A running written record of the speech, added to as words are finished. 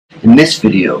In this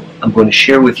video, I'm going to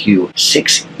share with you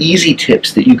 6 easy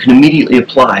tips that you can immediately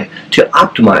apply to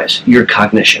optimize your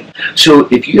cognition. So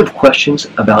if you have questions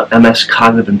about MS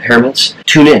cognitive impairments,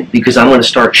 tune in because I'm going to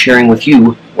start sharing with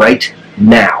you right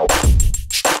now.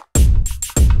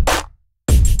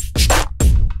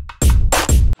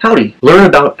 Howdy! Learn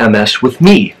about MS with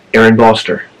me,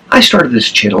 Boster. I started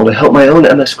this channel to help my own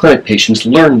MS clinic patients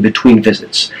learn between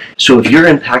visits. So if you're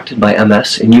impacted by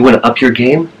MS and you want to up your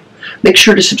game, make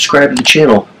sure to subscribe to the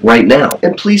channel right now.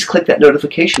 And please click that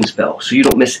notifications bell so you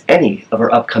don't miss any of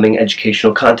our upcoming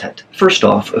educational content. First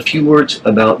off, a few words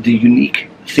about the unique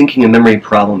thinking and memory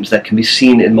problems that can be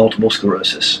seen in multiple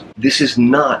sclerosis. This is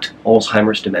not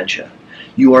Alzheimer's dementia.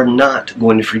 You are not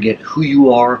going to forget who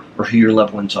you are or who your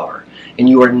loved ones are. And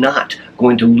you are not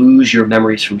going to lose your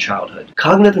memories from childhood.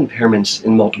 Cognitive impairments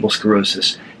in multiple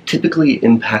sclerosis typically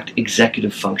impact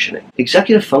executive functioning.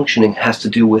 Executive functioning has to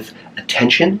do with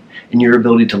attention and your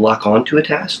ability to lock on to a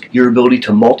task, your ability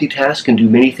to multitask and do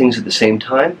many things at the same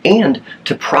time, and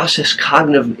to process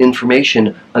cognitive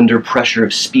information under pressure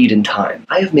of speed and time.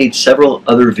 I have made several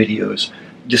other videos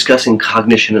discussing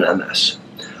cognition and MS.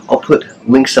 I'll put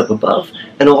links up above,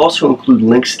 and I'll also include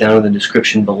links down in the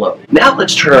description below. Now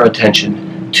let's turn our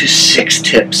attention to 6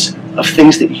 tips of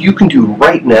things that you can do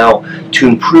right now to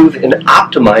improve and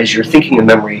optimize your thinking and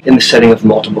memory in the setting of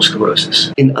multiple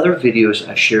sclerosis. In other videos,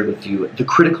 I've shared with you the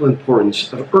critical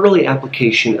importance of early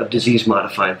application of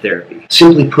disease-modifying therapy.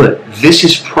 Simply put, this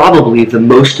is probably the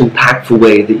most impactful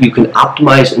way that you can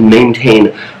optimize and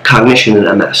maintain cognition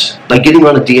in MS, by getting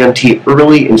on a DMT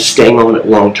early and staying on it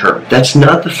long term. That's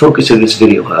not the focus of this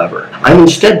video, however. I'm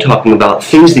instead talking about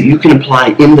things that you can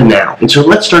apply in the now. And so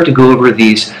let's start to go over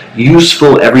these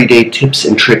useful everyday tips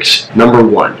and tricks. Number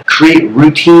 1, create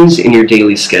routines in your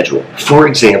daily schedule. For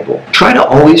example, try to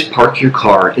always park your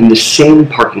car in the same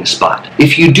parking spot.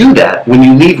 If you do that, when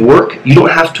you leave work, you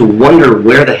don't have to wonder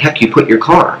where the heck you put your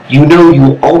car. You know you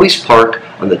will always park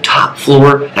on the top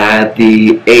floor at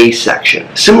the A section.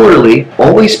 Similarly,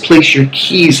 always place your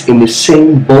keys in the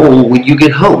same bowl when you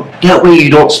get home. That way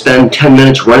you don't spend 10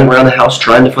 minutes running around the house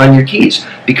trying to find your keys,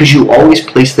 because you always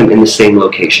place them in the same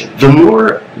location. The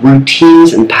more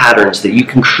routines and patterns that you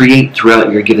can create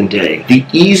throughout your given day, the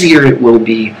easier it will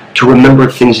be to remember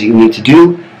things that you need to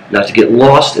do, not to get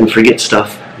lost and forget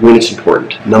stuff when it's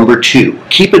important. Number 2,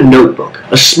 keep a notebook.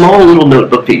 A small little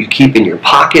notebook that you keep in your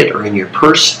pocket or in your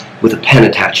purse with a pen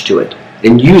attached to it,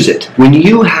 and use it. When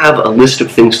you have a list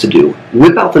of things to do,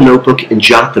 whip out the notebook and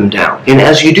jot them down. And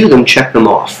as you do them, check them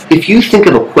off. If you think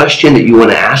of a question that you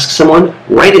want to ask someone,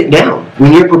 write it down.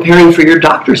 When you're preparing for your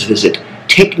doctor's visit,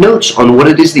 take notes on what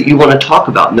it is that you want to talk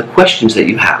about and the questions that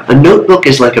you have. A notebook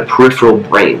is like a peripheral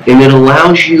brain, and it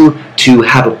allows you to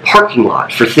have a parking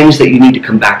lot for things that you need to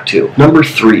come back to. Number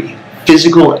 3,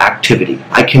 physical activity.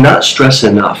 I cannot stress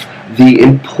enough the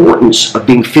importance of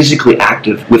being physically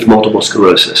active with multiple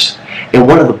sclerosis. And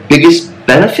one of the biggest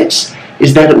benefits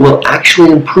is that it will actually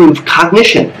improve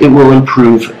cognition. It will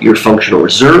improve your functional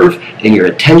reserve and your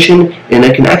attention, and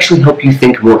it can actually help you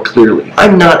think more clearly.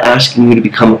 I'm not asking you to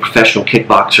become a professional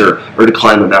kickboxer or to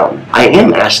climb a mountain. I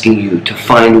am asking you to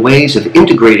find ways of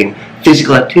integrating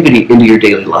physical activity into your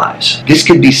daily lives. This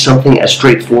could be something as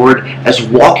straightforward as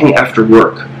walking after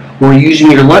work, or using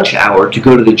your lunch hour to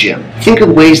go to the gym. Think of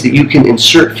ways that you can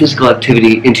insert physical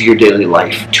activity into your daily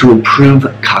life to improve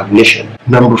cognition.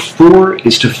 Number 4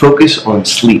 is to focus on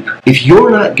sleep. If you're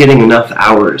not getting enough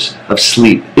hours of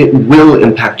sleep, it will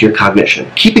impact your cognition.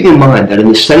 Keeping in mind that in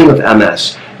the setting of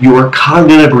MS, your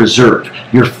cognitive reserve,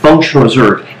 your functional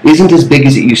reserve, isn't as big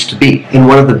as it used to be. And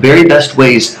one of the very best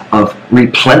ways of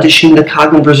replenishing the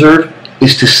cognitive reserve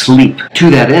is to sleep. To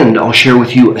that end, I'll share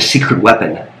with you a secret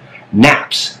weapon: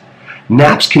 naps.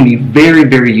 Naps can be very,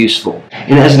 very useful.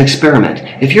 And as an experiment,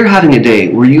 if you're having a day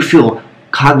where you feel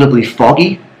cognitively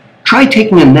foggy, try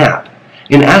taking a nap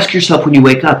and ask yourself when you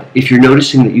wake up if you're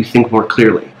noticing that you think more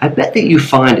clearly. I bet that you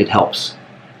find it helps.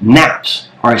 Naps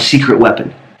are a secret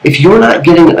weapon. If you're not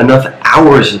getting enough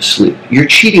hours of sleep, you're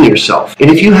cheating yourself.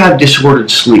 And if you have disordered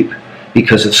sleep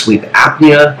because of sleep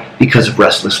apnea, because of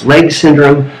restless leg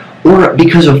syndrome, or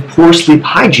because of poor sleep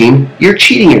hygiene, you're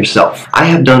cheating yourself. I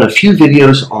have done a few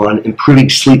videos on improving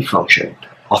sleep function.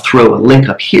 I'll throw a link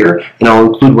up here, and I'll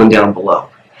include one down below.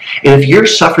 And if you're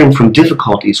suffering from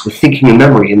difficulties with thinking and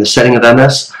memory in the setting of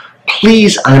MS,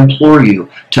 please, I implore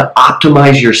you to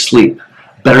optimize your sleep.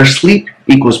 Better sleep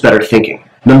equals better thinking.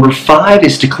 Number 5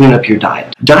 is to clean up your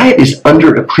diet. Diet is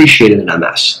underappreciated in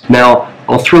MS. Now,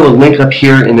 I'll throw a link up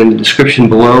here and in the description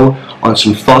below on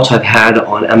some thoughts I've had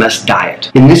on MS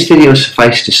diet. In this video,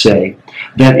 suffice to say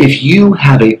that if you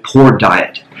have a poor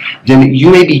diet, then you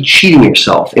may be cheating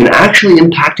yourself and actually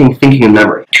impacting thinking and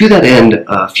memory. To that end,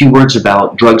 a few words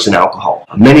about drugs and alcohol.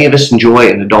 Many of us enjoy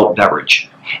an adult beverage.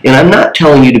 And I'm not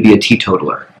telling you to be a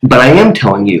teetotaler, but I am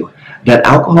telling you that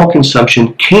alcohol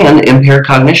consumption can impair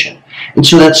cognition. And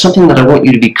so that's something that I want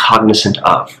you to be cognizant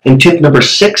of. And tip number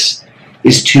 6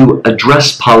 is to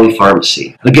address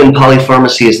polypharmacy. Again,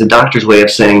 polypharmacy is the doctor's way of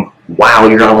saying, wow,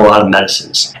 you're on a lot of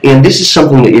medicines. And this is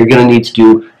something that you're going to need to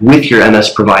do with your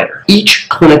MS provider. Each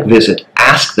clinic visit,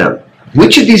 ask them,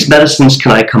 which of these medicines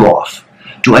can I come off?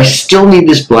 Do I still need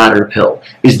this bladder pill?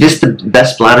 Is this the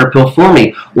best bladder pill for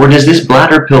me? Or does this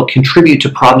bladder pill contribute to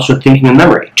problems with thinking and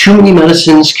memory? Too many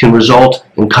medicines can result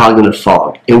in cognitive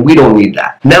fog, and we don't need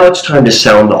that. Now it's time to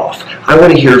sound off. I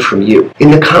want to hear from you.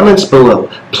 In the comments below,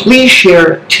 please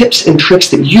share tips and tricks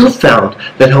that you've found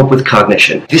that help with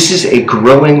cognition. This is a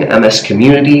growing MS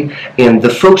community, and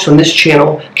the folks on this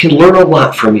channel can learn a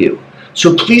lot from you.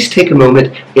 So please take a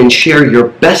moment and share your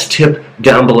best tip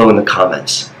down below in the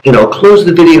comments. And I'll close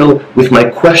the video with my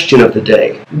question of the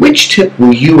day. Which tip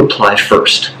will you apply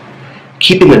first?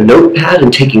 Keeping a notepad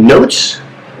and taking notes,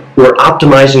 or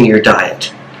optimizing your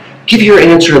diet? Give your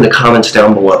answer in the comments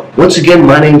down below. Once again,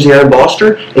 my name's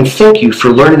Boster, and thank you for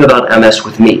learning about MS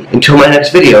with me. Until my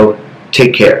next video,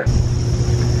 take care.